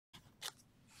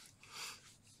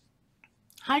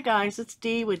Hi guys, it's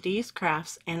Dee with Dee's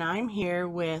Crafts, and I'm here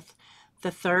with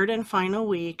the third and final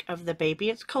week of the Baby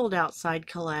It's Cold Outside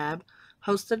collab,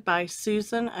 hosted by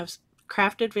Susan of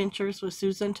Craft Adventures with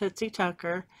Susan Tootsie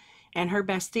Tucker and her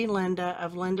bestie Lynda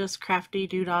of Lynda's Crafty,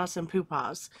 Doodas, and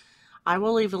Poopas. I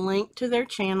will leave a link to their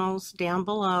channels down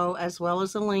below, as well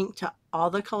as a link to all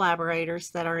the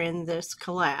collaborators that are in this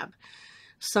collab.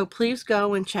 So please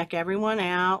go and check everyone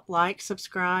out, like,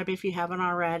 subscribe if you haven't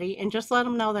already, and just let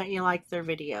them know that you like their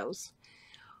videos.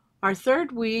 Our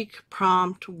third week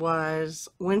prompt was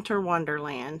Winter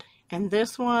Wonderland, and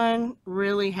this one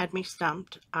really had me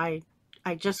stumped. I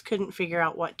just couldn't figure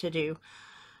out what to do.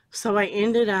 So I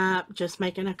ended up just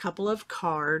making a couple of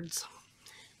cards.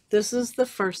 This is the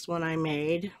first one I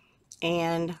made,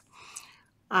 and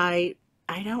I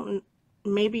don't,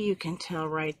 maybe you can tell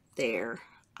right there,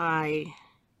 I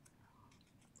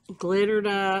glittered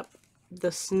up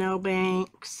the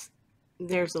snowbanks.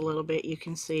 There's a little bit you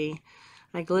can see.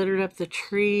 I glittered up the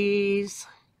trees,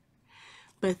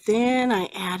 but then I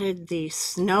added these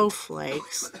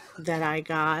snowflakes that I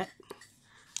got.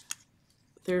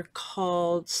 They're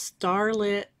called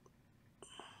Starlit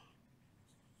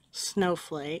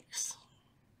Snowflakes.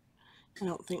 I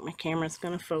don't think my camera's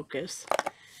gonna focus,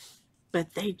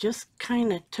 but they just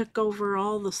kind of took over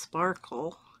all the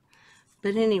sparkle.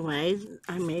 But anyway,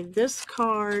 I made this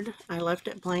card. I left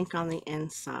it blank on the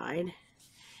inside.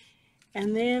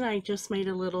 And then I just made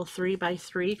a little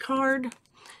 3x3 card.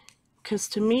 Because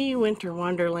to me, Winter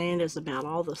Wonderland is about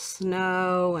all the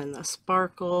snow and the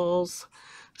sparkles.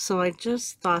 So I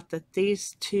just thought that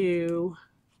these two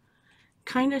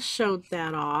kind of showed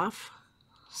that off.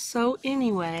 So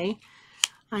anyway,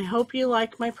 I hope you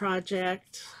like my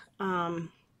project.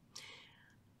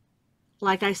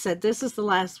 Like I said, this is the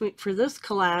last week for this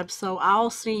collab, so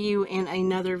I'll see you in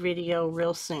another video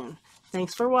real soon.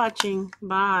 Thanks for watching.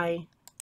 Bye.